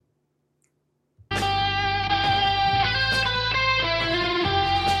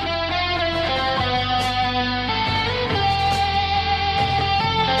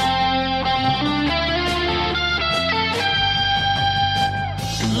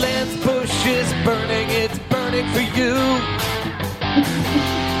Lance Bush is burning, it's burning for you.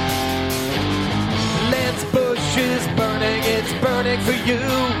 Lance Bush is burning, it's burning for you.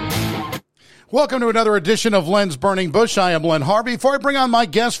 Welcome to another edition of Len's Burning Bush. I am Len Harvey. Before I bring on my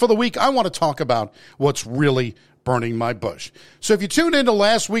guest for the week, I want to talk about what's really burning my bush. So if you tuned into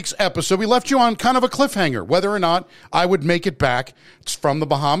last week's episode, we left you on kind of a cliffhanger, whether or not I would make it back from the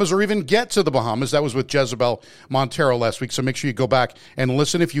Bahamas or even get to the Bahamas. That was with Jezebel Montero last week, so make sure you go back and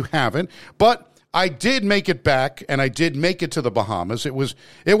listen if you haven't. But I did make it back, and I did make it to the Bahamas. It was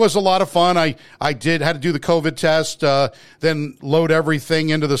a lot of fun. I had to do the COVID test, then load everything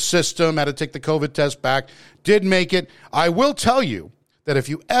into the system, had to take the COVID test back. Did make it. I will tell you that if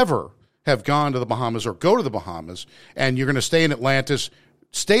you ever have gone to the Bahamas or go to the Bahamas and you're going to stay in Atlantis,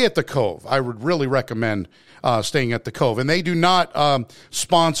 stay at the Cove. I would really recommend staying at the Cove. And they do not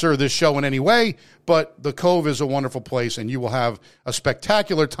sponsor this show in any way, but the Cove is a wonderful place and you will have a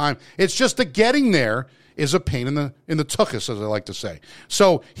spectacular time. It's just that getting there is a pain in the tuchus, as I like to say.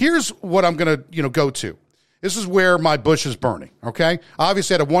 So here's what I'm going to go to. This is where my bush is burning, okay?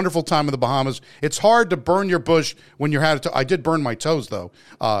 Obviously, I had a wonderful time in the Bahamas. It's hard to burn your bush when you're had. I did burn my toes, though,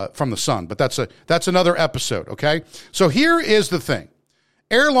 from the sun, but that's another episode, okay? So here is the thing.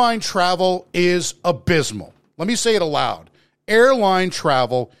 Airline travel is abysmal. Let me say it aloud. Airline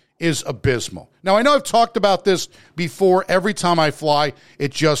travel is abysmal. Now, I know I've talked about this before. Every time I fly,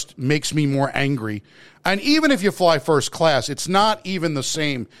 it just makes me more angry. And even if you fly first class, it's not even the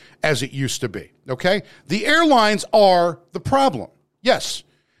same as it used to be, okay? The airlines are the problem. Yes,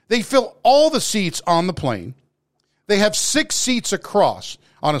 they fill all the seats on the plane. They have 6 seats across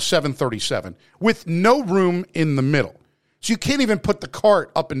on a 737 with no room in the middle. So you can't even put the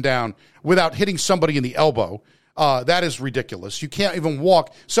cart up and down without hitting somebody in the elbow. That is ridiculous. You can't even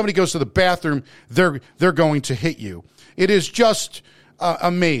walk. Somebody goes to the bathroom, they're going to hit you. It is just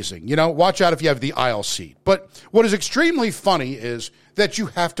amazing. Watch out if you have the aisle seat. But what is extremely funny is that you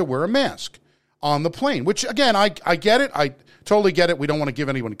have to wear a mask on the plane, which, again, I get it. I totally get it. We don't want to give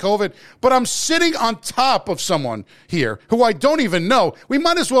anyone COVID. But I'm sitting on top of someone here who I don't even know. We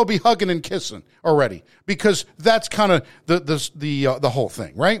might as well be hugging and kissing already because that's kind of the whole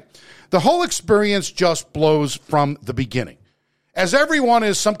thing, right? The whole experience just blows from the beginning. As everyone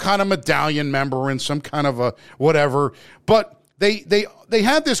is some kind of medallion member and some kind of a whatever, but they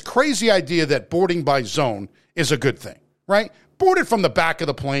have this crazy idea that boarding by zone is a good thing, right? Boarded from the back of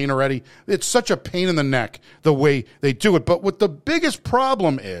the plane already. It's such a pain in the neck the way they do it. But what the biggest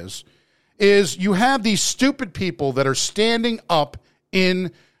problem is you have these stupid people that are standing up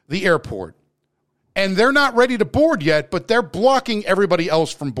in the airport and they're not ready to board yet, but they're blocking everybody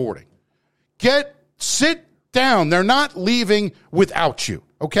else from boarding. Sit down. They're not leaving without you,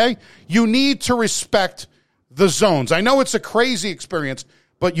 okay? You need to respect the zones. I know it's a crazy experience,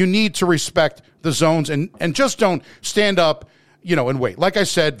 but you need to respect the zones and just don't stand up, and wait. Like I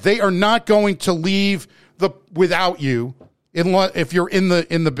said, they are not going to leave without you if you're in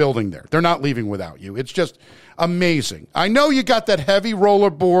the building there. They're not leaving without you. It's just amazing. I know you got that heavy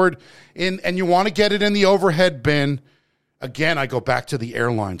rollerboard and you want to get it in the overhead bin. Again, I go back to the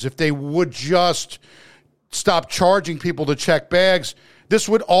airlines. If they would just stop charging people to check bags, this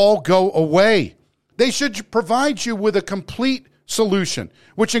would all go away. They should provide you with a complete solution,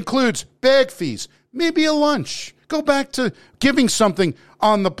 which includes bag fees, maybe a lunch. Go back to giving something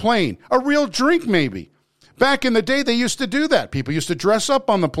on the plane, a real drink maybe. Back in the day, they used to do that. People used to dress up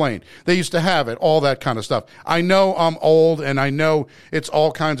on the plane. They used to have it, all that kind of stuff. I know I'm old, and I know it's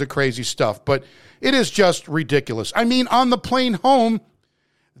all kinds of crazy stuff, but it is just ridiculous. I mean, on the plane home,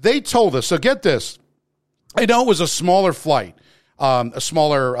 they told us, so get this. I know it was a smaller flight. It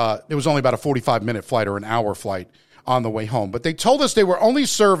was only about a 45-minute flight or an hour flight on the way home. But they told us they were only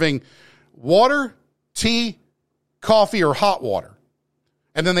serving water, tea, coffee, or hot water.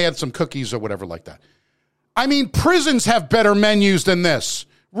 And then they had some cookies or whatever like that. I mean, prisons have better menus than this.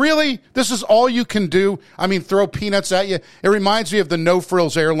 Really? This is all you can do? I mean, throw peanuts at you? It reminds me of the No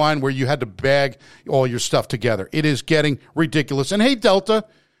Frills airline where you had to bag all your stuff together. It is getting ridiculous. And hey, Delta,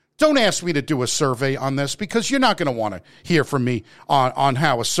 don't ask me to do a survey on this because you're not going to want to hear from me on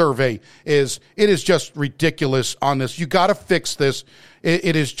how a survey is. It is just ridiculous on this. You got to fix this.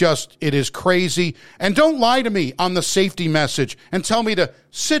 It is crazy. And don't lie to me on the safety message and tell me to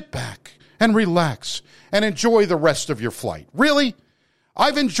sit back and relax and enjoy the rest of your flight. Really?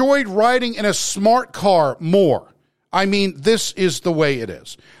 I've enjoyed riding in a smart car more. I mean, this is the way it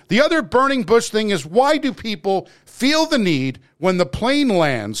is. The other burning bush thing is, why do people feel the need when the plane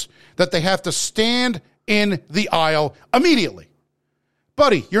lands that they have to stand in the aisle immediately?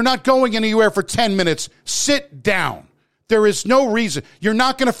 Buddy, you're not going anywhere for 10 minutes. Sit down. There is no reason. You're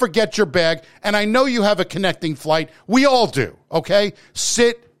not going to forget your bag, and I know you have a connecting flight. We all do, okay?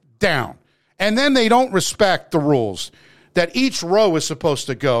 Sit down. And then they don't respect the rules that each row is supposed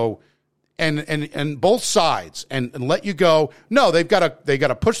to go and both sides and let you go. No, they got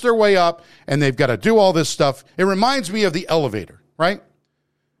to push their way up, and they've got to do all this stuff. It reminds me of the elevator, right?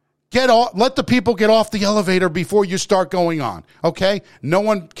 Let the people get off the elevator before you start going on, okay? No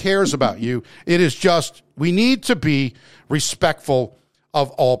one cares about you. It is just, we need to be respectful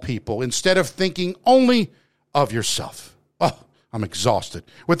of all people instead of thinking only of yourself. Oh, I'm exhausted.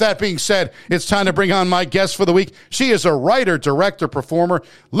 With that being said, it's time to bring on my guest for the week. She is a writer, director, performer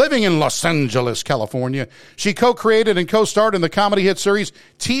living in Los Angeles, California. She co-created and co-starred in the comedy hit series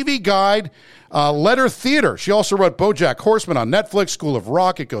TV Guide, Letter Theater. She also wrote BoJack Horseman on Netflix, School of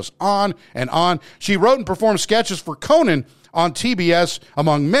Rock. It goes on and on. She wrote and performed sketches for Conan on TBS,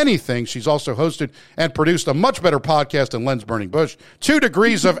 among many things. She's also hosted and produced a much better podcast than Lens Burning Bush, 2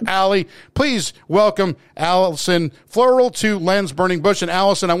 Degrees of Allie. Please welcome Allison Floral to Lens Burning Bush. And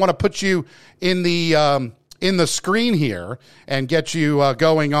Allison, I want to put you in the screen here and get you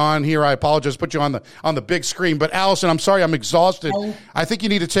going on here. I apologize, put you on the big screen. But Allison, I'm sorry, I'm exhausted. I think you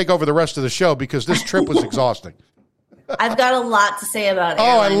need to take over the rest of the show because this trip was exhausting. I've got a lot to say about it.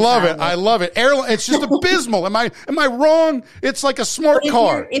 Oh, I love it. I love it. Airline, it's just abysmal. Am I wrong? It's like a smart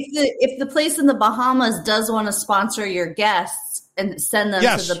car. If the place in the Bahamas does want to sponsor your guests and send them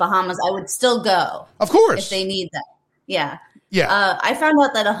to the Bahamas, I would still go. Of course. If they need that. Yeah. Yeah. I found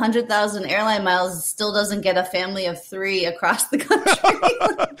out that 100,000 airline miles still doesn't get a family of 3 across the country.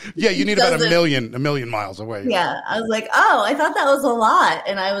 Yeah, you need about a million miles away. Yeah. I was like, oh, I thought that was a lot.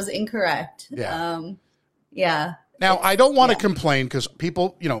 And I was incorrect. Yeah. Yeah. Now, I don't want to complain because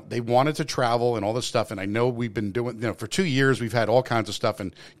people, they wanted to travel and all this stuff. And I know we've been doing, for 2 years, we've had all kinds of stuff.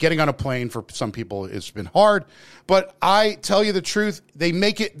 And getting on a plane for some people has been hard. But I tell you the truth, they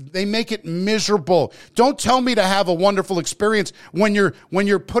make it miserable. Don't tell me to have a wonderful experience when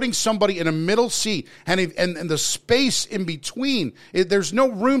you're putting somebody in a middle seat and the space in between. There's no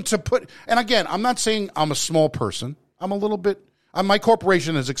room to put. And again, I'm not saying I'm a small person. I'm a little bit. My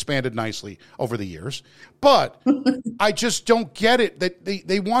corporation has expanded nicely over the years, but I just don't get it that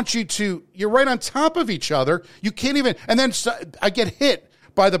they want you to, you're right on top of each other. You can't even, and then I get hit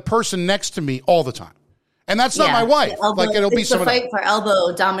by the person next to me all the time. And that's not my wife. It's a fight for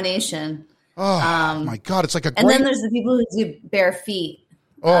elbow domination. Oh my God. It's like and then there's the people who do bare feet.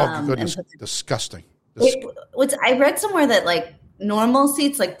 Oh goodness. Disgusting. I read somewhere that normal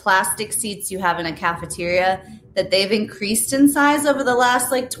seats, like plastic seats you have in a cafeteria, that they've increased in size over the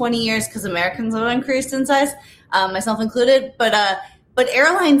last 20 years because Americans have increased in size, myself included. But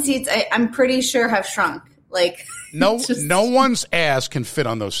airline seats, I'm pretty sure have shrunk. No one's ass can fit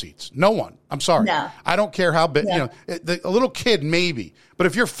on those seats. No one. I'm sorry. No. I don't care how big. No. A little kid maybe, but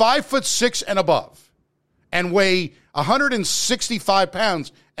if you're 5'6" and above, and weigh 165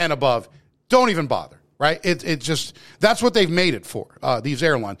 pounds and above, don't even bother. Right? It just, that's what they've made it for, these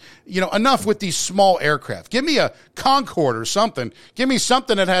airlines. Enough with these small aircraft. Give me a Concorde or something. Give me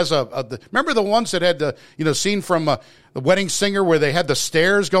something that has remember the ones that had the, scene from The Wedding Singer where they had the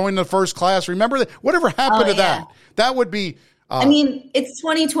stairs going to first class? Remember that? Whatever happened to that? That would be. It's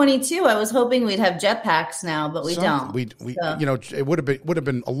 2022. I was hoping we'd have jetpacks now, but we don't. It would have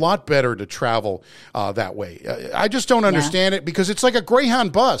been a lot better to travel that way. I just don't understand it because it's like a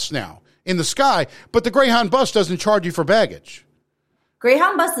Greyhound bus now in the sky, but the Greyhound bus doesn't charge you for baggage.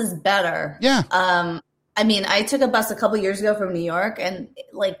 Greyhound bus is better. Yeah. I took a bus a couple years ago from New York, and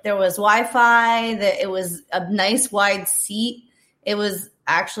there was Wi-Fi. It was a nice wide seat. It was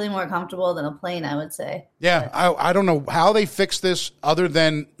actually more comfortable than a plane, I would say. Yeah, I don't know how they fix this other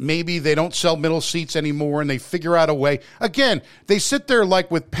than maybe they don't sell middle seats anymore and they figure out a way. Again, they sit there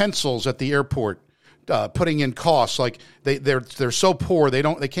with pencils at the airport. Putting in costs, they're so poor they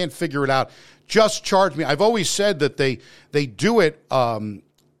can't figure it out. Just charge me. I've always said that they do it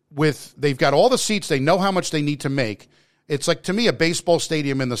they've got all the seats, they know how much they need to make. It's to me, a baseball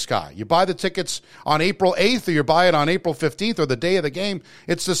stadium in the sky. You buy the tickets on April 8th or you buy it on April 15th or the day of the game.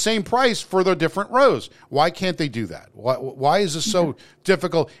 It's the same price for the different rows. Why can't they do that? Why is this so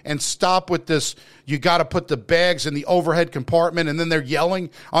difficult? And stop with this, you got to put the bags in the overhead compartment, and then they're yelling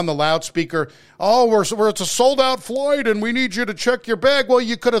on the loudspeaker, oh, it's a sold-out flight and we need you to check your bag. Well,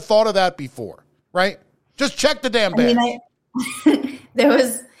 you could have thought of that before, right? Just check the damn bag. There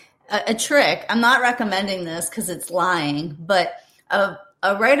was a trick. I'm not recommending this because it's lying, but a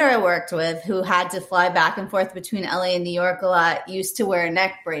writer I worked with who had to fly back and forth between LA and New York a lot used to wear a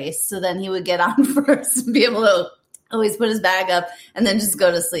neck brace. So then he would get on first and be able to always put his bag up and then just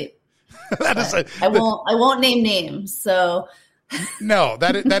go to sleep. I won't name names. So no,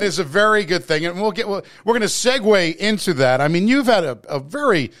 that is a very good thing, and we're going to segue into that. I mean, you've had a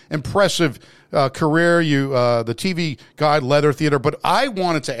very impressive career. The TV Guide, Leather Theater, but I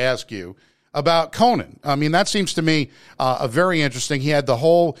wanted to ask you about Conan. I mean, that seems to me a very interesting. He had the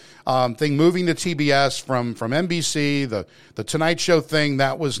whole thing moving to TBS from NBC, the Tonight Show thing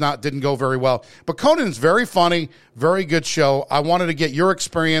that didn't go very well. But Conan's very funny, very good show. I wanted to get your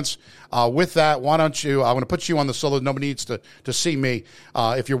experience with that. Why don't you? I want to put you on the solo. Nobody needs to see me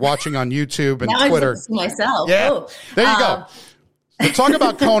if you're watching on YouTube and now Twitter. I see myself. Yeah, oh. There you go. But talk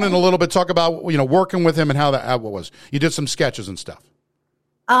about Conan a little bit. Talk about working with him and how that was. You did some sketches and stuff.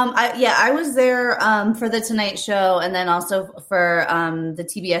 I was there for the Tonight Show, and then also for the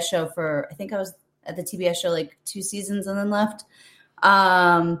TBS show. I think I was at the TBS show like 2 seasons and then left.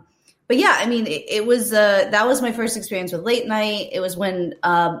 But yeah, I mean, it was that was my first experience with late night. It was when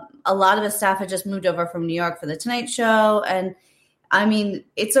a lot of the staff had just moved over from New York for the Tonight Show, and I mean,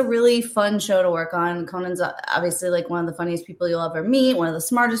 it's a really fun show to work on. Conan's obviously like one of the funniest people you'll ever meet, one of the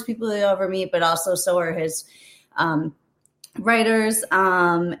smartest people you'll ever meet, but also so are his writers,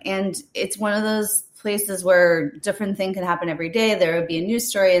 and it's one of those places where different thing could happen every day. There would be a news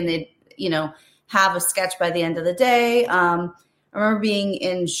story, and they'd have a sketch by the end of the day. I remember being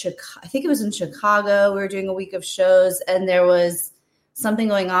in Chicago. I think it was in Chicago. We were doing a week of shows, and there was something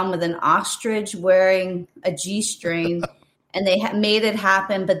going on with an ostrich wearing a G-string, and they made it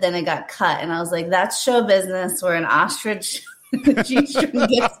happen, but then it got cut. And I was like, that's show business where an ostrich G-string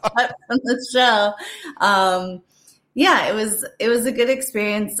gets cut from the show. Yeah, it was a good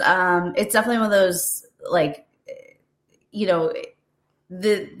experience. It's definitely one of those, like,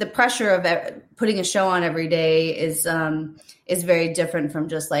 the pressure of putting a show on every day is very different from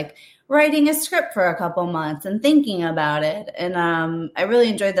just like writing a script for a couple months and thinking about it. And I really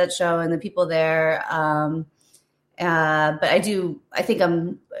enjoyed that show and the people there. But I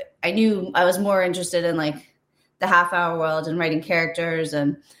knew I was more interested in like the half-hour world and writing characters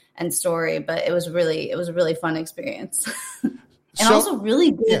and story, but it was a really fun experience. And also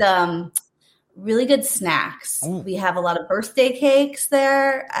really good snacks. Ooh. We have a lot of birthday cakes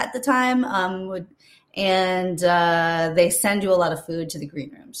there at the time. And they send you a lot of food to the green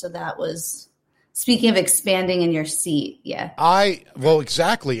room. So that was, speaking of expanding in your seat. Yeah.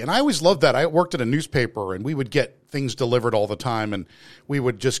 Exactly. And I always loved that. I worked at a newspaper and we would get things delivered all the time, and we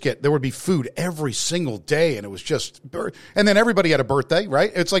would just there would be food every single day, and it was just, and then everybody had a birthday,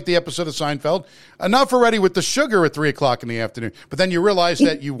 right? It's like the episode of Seinfeld, enough already with the sugar at 3:00 in the afternoon, but then you realize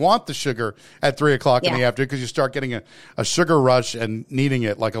that you want the sugar at 3:00 in the afternoon because you start getting a sugar rush and needing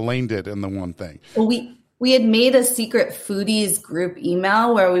it like Elaine did in the one thing. Well, we had made a secret foodies group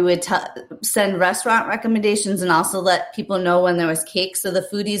email where we would send restaurant recommendations and also let people know when there was cake. So the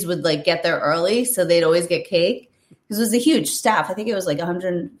foodies would like get there early, so they'd always get cake. Because it was a huge staff. I think it was like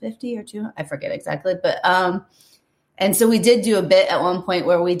 150 or 200. I forget exactly. But and so we did do a bit at one point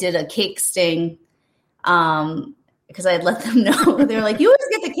where we did a cake sting because I had let them know. They were like, you always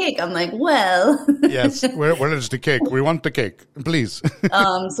get the cake. I'm like, well. Yes. Where is the cake? We want the cake, please.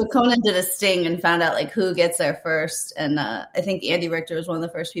 So Conan did a sting and found out like who gets there first. And I think Andy Richter was one of the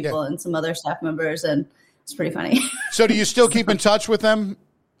first people and some other staff members. And it's pretty funny. So do you still keep in touch with them?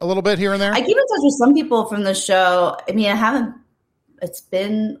 A little bit here and there? I keep in touch with some people from the show. I mean,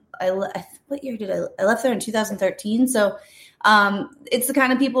 what year did I left there in 2013. So it's the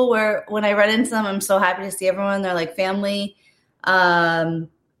kind of people where when I run into them, I'm so happy to see everyone. They're like family. My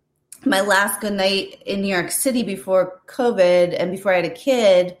last good night in New York City before COVID and before I had a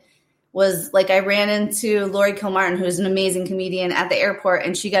kid was like I ran into Lori Kilmartin, who's an amazing comedian, at the airport,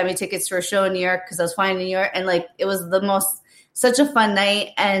 and she got me tickets for a show in New York because I was flying to New York. And like it was such a fun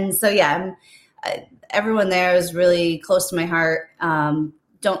night. And so, yeah, everyone there is really close to my heart.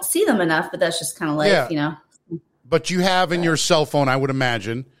 Don't see them enough, but that's just kind of life, But you have in your cell phone, I would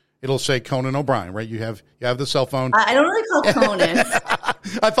imagine, it'll say Conan O'Brien, right? You have the cell phone. I don't really call Conan.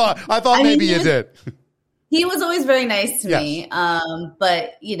 I thought maybe you did. He was always very nice to me.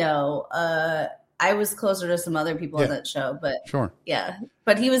 But, I was closer to some other people on that show, but sure. Yeah,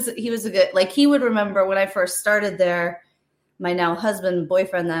 but he was a good, like he would remember when I first started there. My now husband,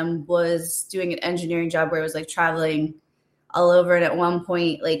 boyfriend, then was doing an engineering job where he was like traveling all over. And at one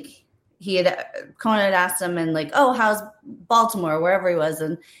point, like Conan had asked him and like, oh, how's Baltimore, wherever he was.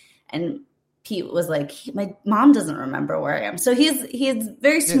 And Pete was like, my mom doesn't remember where I am. So he's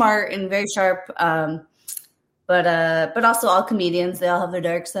very smart and very sharp. But also all comedians, they all have their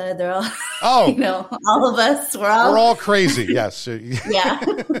dark side. They're all, all of us, we're all crazy. Yes. Yeah.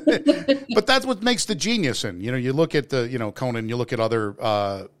 But that's what makes the genius. And, you look at the, Conan, you look at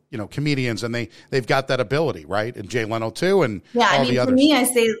other comedians, and they've got that ability, right? And Jay Leno too, and the others. For me, I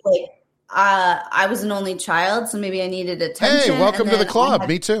say like I was an only child, so maybe I needed attention. Hey, welcome to the club.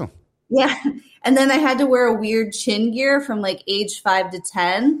 Me too. Yeah. And then I had to wear a weird chin gear from like age 5 to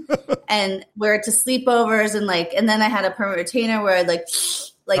 10 and wear it to sleepovers and then I had a permanent retainer where I'd like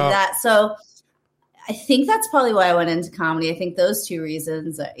that. So I think that's probably why I went into comedy. I think those two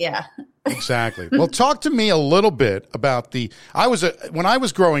reasons. Yeah. Exactly. Well, talk to me a little bit about when I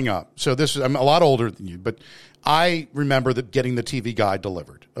was growing up. So I'm a lot older than you, but I remember getting the TV Guide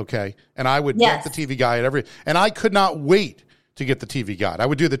delivered. Okay. And I would get the TV Guide and I could not wait to get the TV Guide. I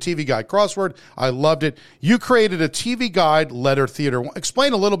would do the TV Guide crossword. I loved it. You created a TV Guide letter theater.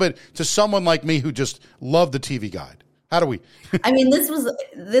 Explain a little bit to someone like me who just loved the TV Guide. How do we? I mean, this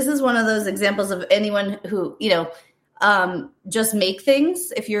is one of those examples of anyone who, just make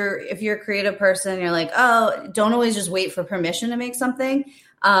things. If you're a creative person, you're like, oh, don't always just wait for permission to make something.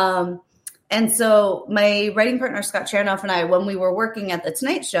 And so my writing partner, Scott Chernoff, and I, when we were working at The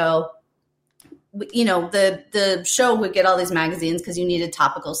Tonight Show, the show would get all these magazines because you needed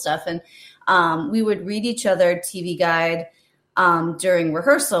topical stuff. And we would read each other TV Guide during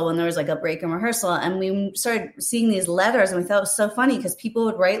rehearsal when there was like a break in rehearsal. And we started seeing these letters and we thought it was so funny because people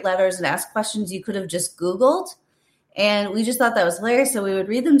would write letters and ask questions you could have just Googled. And we just thought that was hilarious. So we would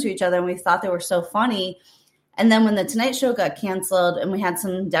read them to each other and we thought they were so funny. And then when The Tonight Show got canceled and we had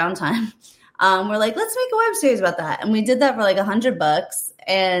some downtime, we're like, let's make a web series about that. And we did that for like $100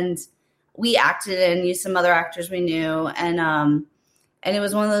 and we acted and used some other actors we knew. And it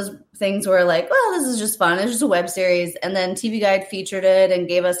was one of those things where like, well, this is just fun. It's just a web series. And then TV Guide featured it and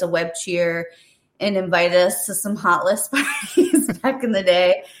gave us a web cheer and invited us to some hot list parties back in the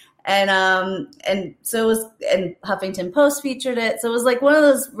day. And so it was, and Huffington Post featured it. So it was like one of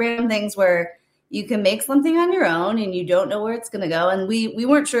those random things where you can make something on your own and you don't know where it's going to go. And we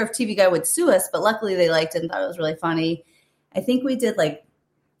weren't sure if TV Guide would sue us, but luckily they liked it and thought it was really funny. I think we did like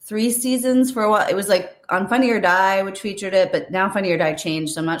 3 seasons for a while. It was like on Funny or Die, which featured it, but now Funny or Die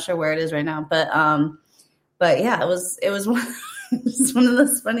changed. So I'm not sure where it is right now, but yeah, it was one, it was one of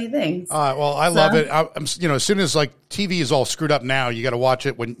those funny things. Well, I love it. I'm as soon as like TV is all screwed up now, you got to watch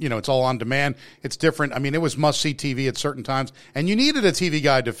it when, it's all on demand. It's different. I mean, it was must see TV at certain times and you needed a TV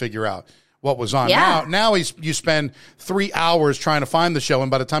Guide to figure out what was on. Yeah. Now you spend 3 hours trying to find the show.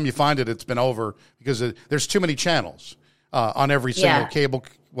 And by the time you find it, it's been over because there's too many channels on every single cable,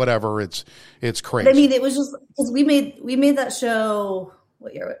 whatever. It's crazy. But I mean, it was just because we made that show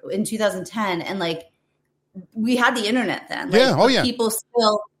what year in 2010, and like we had the internet then. Like, people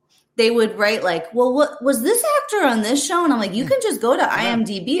still they would write like, well, what was this actor on this show? And I'm like, you can just go to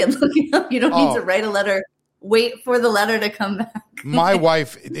IMDb and look it up. You don't need to write a letter. Wait for the letter to come back. My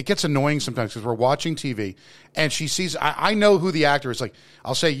wife, it gets annoying sometimes because we're watching TV and she sees, I know who the actor is. Like,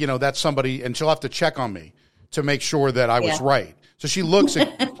 I'll say, that's somebody, and she'll have to check on me to make sure that I was right. So she looks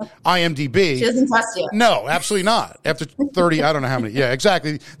at IMDb. She doesn't trust you. No, absolutely not. After 30, I don't know how many. Yeah,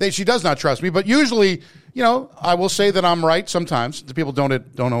 exactly. She does not trust me. But usually, I will say that I'm right sometimes. The people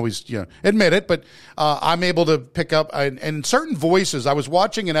don't always, admit it. But I'm able to pick up, and certain voices. I was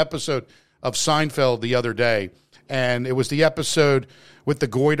watching an episode of Seinfeld the other day, and it was the episode with the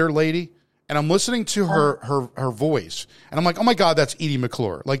goiter lady. And I'm listening to her voice, and I'm like, oh my God, that's Edie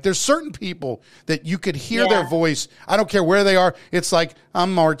McClure. Like, there's certain people that you could hear their voice. I don't care where they are. It's like,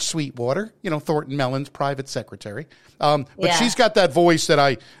 I'm Marge Sweetwater, Thornton Mellon's private secretary. But she's got that voice that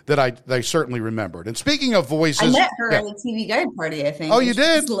I certainly remembered. And speaking of voices, I met her at a TV Guide party, I think. Oh, you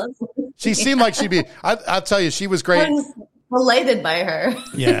did? She seemed like she'd be. I'll tell you, she was great. I was related by her.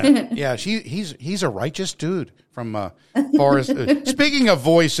 Yeah. He's a righteous dude from Forrest. Speaking of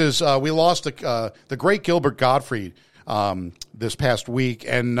voices, we lost the great Gilbert Gottfried this past week,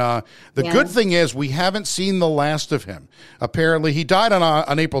 and the good thing is we haven't seen the last of him. Apparently, he died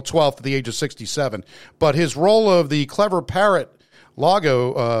on April 12th at the age of 67. But his role of the clever parrot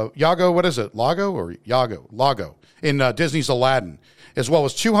Iago, what is it? Iago in Disney's Aladdin, as well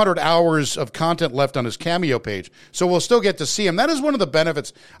as 200 hours of content left on his Cameo page. So we'll still get to see him. That is one of the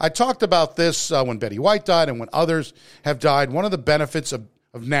benefits. I talked about this when Betty White died and when others have died. One of the benefits of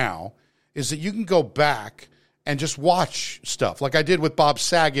now is that you can go back and just watch stuff like I did with Bob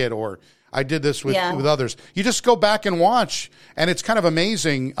Saget, or I did this with others. You just go back and watch, and it's kind of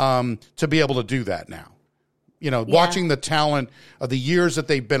amazing to be able to do that now. Watching the talent of the years that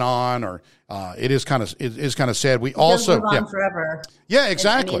they've been on, or it is kind of sad. We also live on forever. Yeah,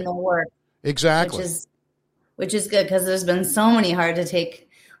 exactly. They'll work, exactly. Which is good because there's been so many hard to take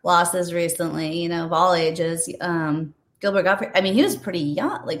losses recently. Of all ages. Gilbert Gottfried. I mean, he was pretty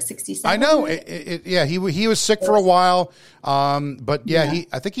young, like 67. I know. He was sick for a while. But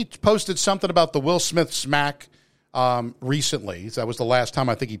I think he posted something about the Will Smith smack recently. That was the last time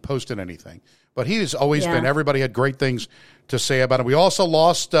I think he posted anything. But he's always been, everybody had great things to say about him. We also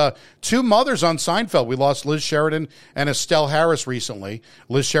lost two mothers on Seinfeld. We lost Liz Sheridan and Estelle Harris recently.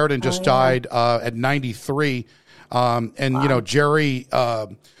 Liz Sheridan just died at 93. Jerry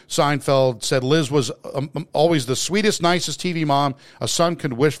Seinfeld said Liz was always the sweetest, nicest TV mom a son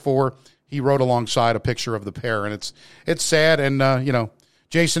could wish for. He wrote alongside a picture of the pair, and it's sad. And,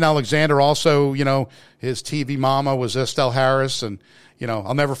 Jason Alexander also, his TV mama was Estelle Harris. And,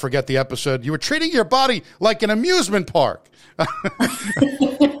 I'll never forget the episode. You were treating your body like an amusement park.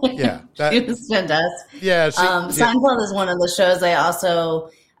 Yeah. It was fantastic. Yeah. Seinfeld is one of the shows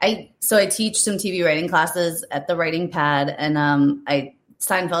I teach some TV writing classes at the writing pad, and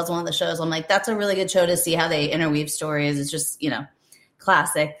Seinfeld's one of the shows. I'm like, that's a really good show to see how they interweave stories. It's just,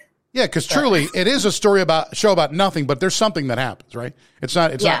 classic. Yeah, because truly, it is a show about nothing, but there's something that happens, right? It's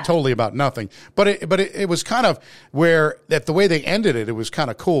not totally about nothing, but it was kind of where that the way they ended it, it was kind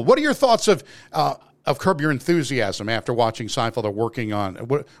of cool. What are your thoughts of Curb Your Enthusiasm after watching Seinfeld or working on?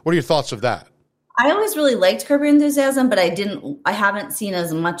 What are your thoughts of that? I always really liked Curb Your Enthusiasm, but I haven't seen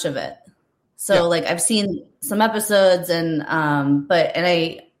as much of it. So I've seen some episodes and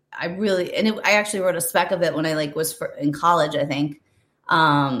I actually wrote a spec of it when I was in college, I think.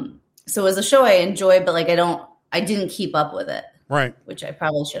 So it was a show I enjoyed, but I didn't keep up with it. Right. Which I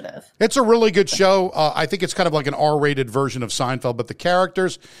probably should have. It's a really good show. I think it's kind of like an R-rated version of Seinfeld, but the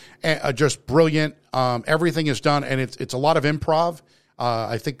characters are just brilliant. Everything is done, and it's a lot of improv.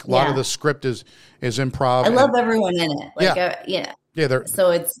 I think a lot of the script is improv. I love everyone in it. Yeah.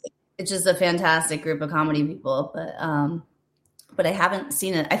 So it's just a fantastic group of comedy people, but I haven't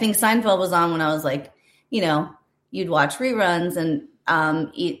seen it. I think Seinfeld was on when I was you'd watch reruns and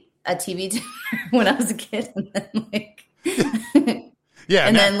eat a TV dinner when I was a kid, and then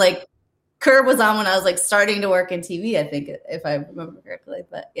then Curb was on when I was starting to work in TV. I think if I remember correctly,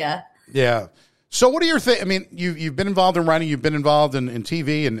 but yeah. So what are your things? I mean, you've been involved in writing, you've been involved in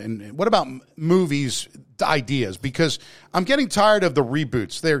TV, and what about movies ideas? Because I'm getting tired of the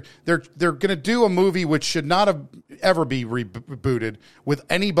reboots. They're going to do a movie which should not have ever be rebooted with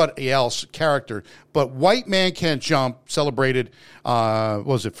anybody else character. But White Man Can't Jump celebrated, what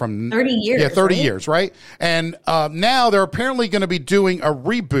was it, from 30 years? Yeah, 30 right? years, right? And now they're apparently going to be doing a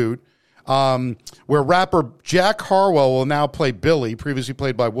reboot. Where rapper Jack Harwell will now play Billy, previously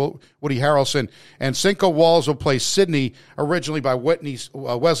played by Woody Harrelson, and Cinco Walls will play Sidney, originally by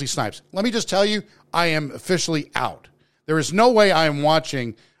Wesley Snipes. Let me just tell you, I am officially out. There is no way I am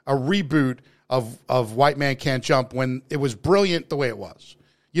watching a reboot of White Man Can't Jump when it was brilliant the way it was.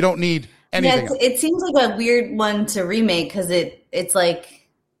 You don't need anything else. It seems like a weird one to remake because it's like...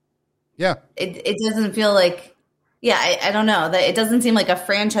 Yeah. It doesn't feel like... Yeah, I don't know. That it doesn't seem like a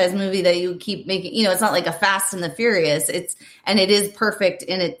franchise movie that you keep making. It's not like a Fast and the Furious. It is perfect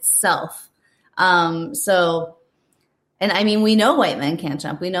in itself. And I mean, we know White Men Can't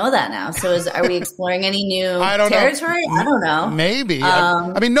Jump. We know that now. So are we exploring any new territory? I don't know. Maybe.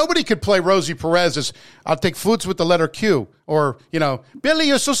 I mean, nobody could play Rosie Perez as I'll take flutes with the letter Q, or Billy,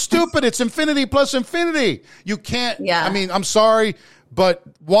 you're so stupid. It's infinity plus infinity. You can't. Yeah. I mean, I'm sorry. But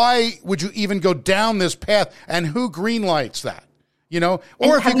why would you even go down this path? And who greenlights that?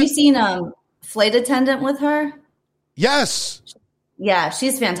 Or have you seen Flight Attendant with her? Yes. Yeah,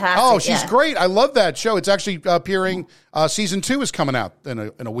 she's fantastic. Oh, she's great. I love that show. It's actually appearing. Season 2 is coming out in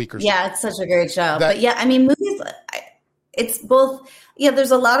a week or so. Yeah, it's such a great show. But yeah, I mean, movies. It's both. Yeah,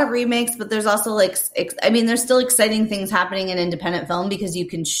 there's a lot of remakes, but there's also there's still exciting things happening in independent film because you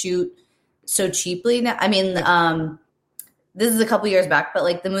can shoot so cheaply now. I mean, this is a couple years back,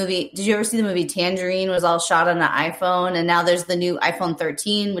 but the movie, did you ever see the movie Tangerine? Was all shot on an iPhone, and now there's the new iPhone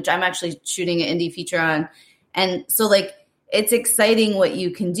 13, which I'm actually shooting an indie feature on. And so it's exciting what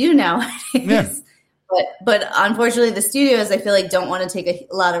you can do nowadays. Yeah. But unfortunately the studios, I feel don't want to take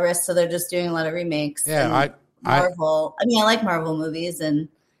a lot of risks. So they're just doing a lot of remakes. Yeah. Marvel. I like Marvel movies and,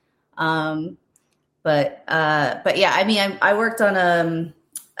 but yeah, I mean, I worked on,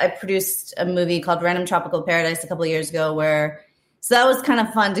 I produced a movie called Random Tropical Paradise a couple of years ago so that was kind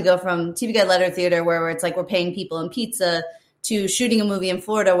of fun to go from TV Guide Letter Theater where it's we're paying people in pizza to shooting a movie in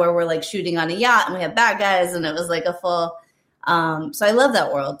Florida where we're shooting on a yacht and we have bad guys and it was a full, so I love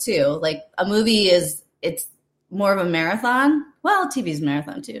that world too. A movie it's more of a marathon. Well, TV's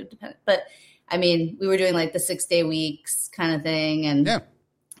marathon too, but I mean, we were doing the 6-day weeks kind of thing and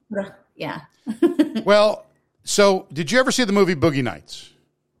yeah. Well, so did you ever see the movie Boogie Nights?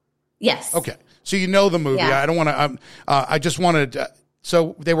 Yes. Okay. So you know the movie. Yeah. I don't want to, I just wanted,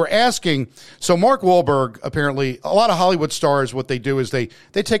 so they were asking, so Mark Wahlberg, apparently, a lot of Hollywood stars, what they do is they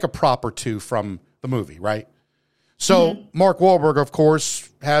take a prop or two from the movie, right? So Mark Wahlberg, of course,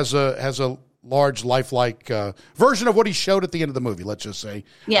 has a large lifelike version of what he showed at the end of the movie, let's just say.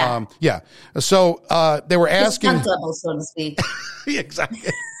 Yeah. Yeah. So they were asking. Stunt double, so to speak.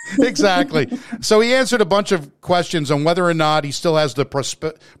 Exactly. Exactly. So he answered a bunch of questions on whether or not he still has the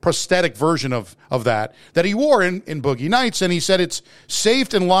prosthetic version of that he wore in Boogie Nights. And he said it's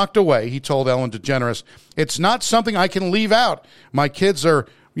saved and locked away. He told Ellen DeGeneres, it's not something I can leave out. My kids are,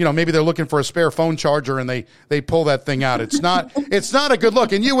 maybe they're looking for a spare phone charger and they pull that thing out. It's not a good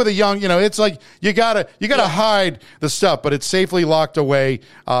look. And you with a young, it's like you gotta hide the stuff, but it's safely locked away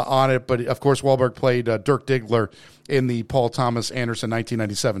on it. But of course, Wahlberg played Dirk Diggler in the Paul Thomas Anderson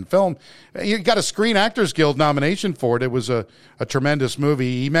 1997 film. He got a Screen Actors Guild nomination for it. It was a tremendous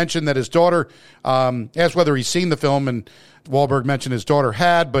movie. He mentioned that his daughter asked whether he's seen the film, and Wahlberg mentioned his daughter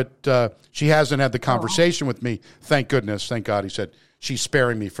had, but she hasn't had the conversation with me. Thank goodness. Thank God. He said she's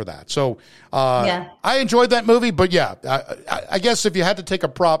sparing me for that. So I enjoyed that movie, but yeah, I guess if you had to take a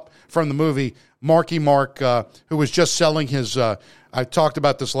prop from the movie, Marky Mark, who was just selling his, I talked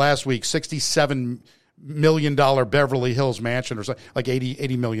about this last week, $67 million Beverly Hills mansion or something, like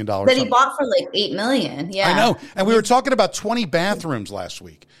 $80 million. That he bought for like $8 million. Yeah. I know. And we were talking about 20 bathrooms last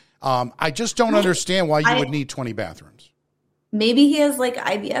week. I just don't understand why you would need 20 bathrooms. Maybe he has like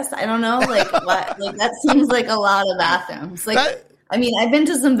IBS. I don't know. Like what? Like that seems like a lot of bathrooms. Like, I've been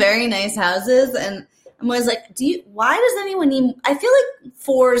to some very nice houses and I'm always like, why does anyone need, I feel like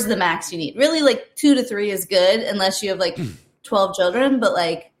 4 is the max you need. Really like 2 to 3 is good unless you have like 12 children, but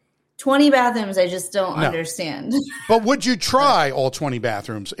like 20 bathrooms, I just don't understand. But would you try all 20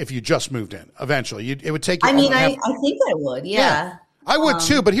 bathrooms if you just moved in eventually? It would take you. I think I would. Yeah. I would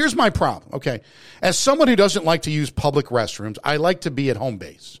too, but here's my problem. Okay. As someone who doesn't like to use public restrooms, I like to be at home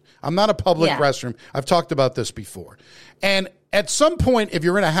base. I'm not a public restroom. I've talked about this before. And at some point, if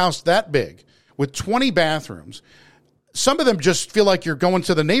you're in a house that big with 20 bathrooms, some of them just feel like you're going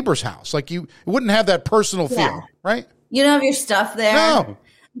to the neighbor's house. Like you wouldn't have that personal feel, right? You don't have your stuff there. No.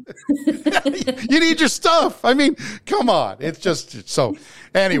 You need your stuff. I mean, come on. It's just so.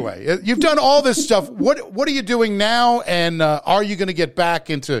 Anyway, you've done all this stuff. What are you doing now? And are you going to get back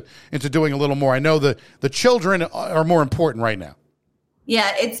into doing a little more? I know the children are more important right now.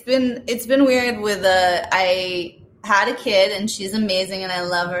 Yeah, it's been weird with I had a kid and she's amazing and I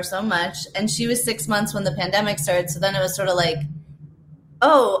love her so much. And she was 6 months when the pandemic started. So then it was sort of like,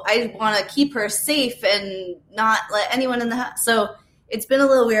 oh, I want to keep her safe and not let anyone in the house. So it's been a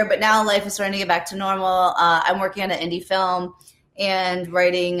little weird, but now life is starting to get back to normal. I'm working on an indie film and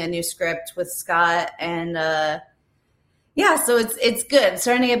writing a new script with Scott. And so it's good. It's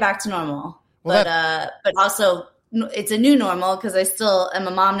starting to get back to normal. Well, but also it's a new normal because I still am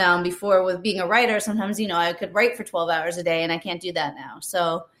a mom now. And before with being a writer, sometimes, I could write for 12 hours a day and I can't do that now.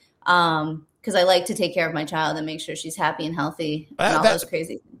 So because I like to take care of my child and make sure she's happy and healthy and all those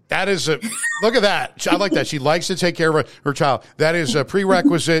crazy things. That is look at that. I like that. She likes to take care of her child. That is a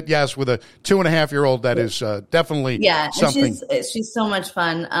prerequisite. Yes, with a 2.5-year-old, that is definitely something. She's so much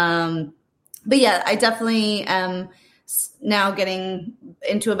fun. But yeah, I definitely am now getting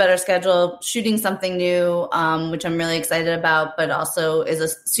into a better schedule, shooting something new, which I'm really excited about, but also is a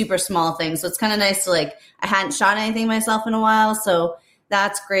super small thing. So it's kind of nice to I hadn't shot anything myself in a while. So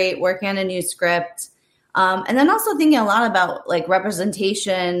that's great. Working on a new script. And then also thinking a lot about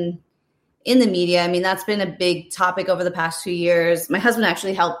representation in the media. I mean, that's been a big topic over the past few years. My husband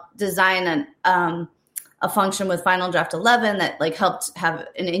actually helped design a function with Final Draft 11 that helped have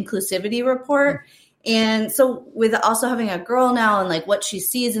an inclusivity report. And so with also having a girl now and what she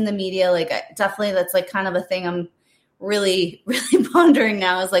sees in the media, definitely that's kind of a thing I'm really, really pondering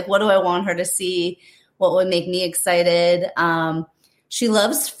now is what do I want her to see? What would make me excited? She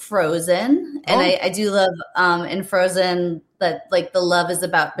loves Frozen, and I do love in Frozen that the love is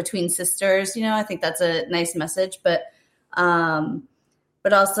about between sisters. I think that's a nice message, but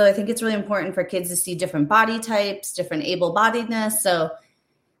also I think it's really important for kids to see different body types, different able-bodiedness. So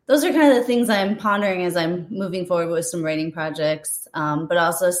those are kind of the things I'm pondering as I'm moving forward with some writing projects, but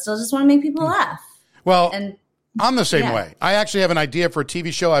also still just want to make people laugh. Well, I'm the same way. I actually have an idea for a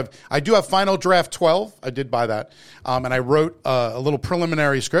TV show. I do have Final Draft 12. I did buy that. And I wrote a little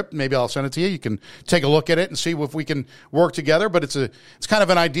preliminary script. Maybe I'll send it to you. You can take a look at it and see if we can work together. But it's kind of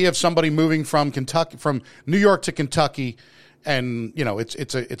an idea of somebody moving from New York to Kentucky. And,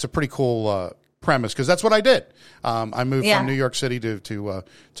 it's a pretty cool premise, because that's what I did. I moved from New York City to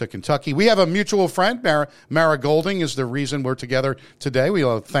Kentucky. We have a mutual friend, Mara Golding, is the reason we're together today. We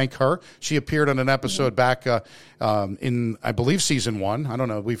thank her. She appeared on an episode back in, I believe, season 1. I don't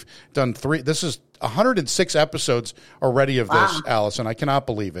know. We've done 3. This is 106 episodes already of this, Allison. I cannot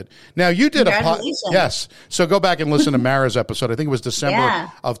believe it. Now, you did yes. So go back and listen to Mara's episode. I think it was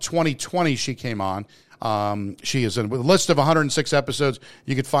December of 2020 she came on. She is in a list of 106 episodes.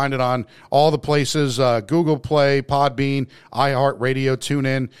 You can find it on all the places, Google Play, Podbean, iHeartRadio,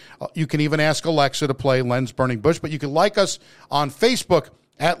 TuneIn. You can even ask Alexa to play Lens Burning Bush, but you can like us on Facebook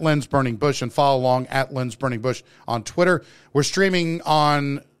at Lens Burning Bush and follow along at Lens Burning Bush on Twitter. We're streaming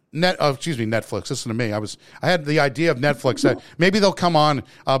on Netflix. Listen to me. I had the idea of Netflix. Maybe they'll come on,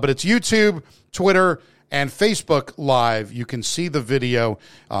 but it's YouTube, Twitter, and Facebook Live. You can see the video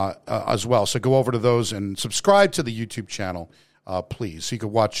as well. So go over to those and subscribe to the YouTube channel, please. So you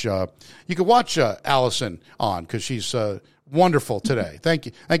can watch Allison on, because she's wonderful today. Thank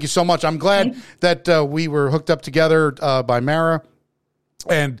you so much. I'm glad that we were hooked up together by Mara,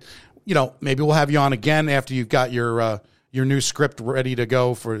 and maybe we'll have you on again after you've got your new script ready to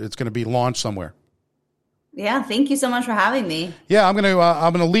go it's going to be launched somewhere. Yeah, thank you so much for having me. Yeah, I'm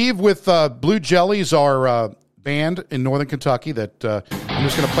gonna leave with Blue Jellies, our band in Northern Kentucky. That I'm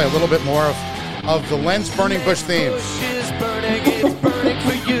just gonna play a little bit more of the Lens Burning Bush theme. Bush is burning, it's burning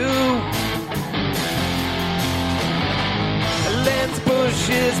for you. Lens Bush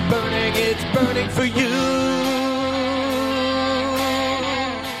is burning, it's burning for you.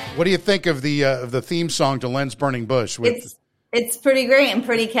 What do you think of the theme song to Lens Burning Bush? It's pretty great and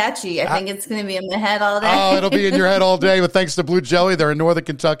pretty catchy. I think it's going to be in my head all day. Oh, it'll be in your head all day. But thanks to Blue Jelly, they're a Northern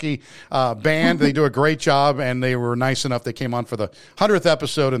Kentucky band. They do a great job, and they were nice enough. They came on for the 100th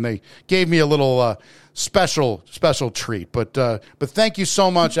episode, and they gave me a little special treat. But thank you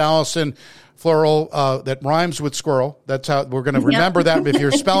so much, Allison. Fleurl, that rhymes with squirrel. That's how we're going to remember that. If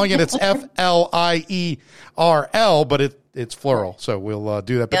you're spelling it, it's Flierl, but it's Fleurl. So we'll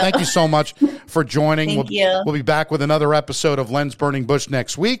do that. But thank you so much for joining. Thank you. We'll be back with another episode of Lens Burning Bush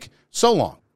next week. So long.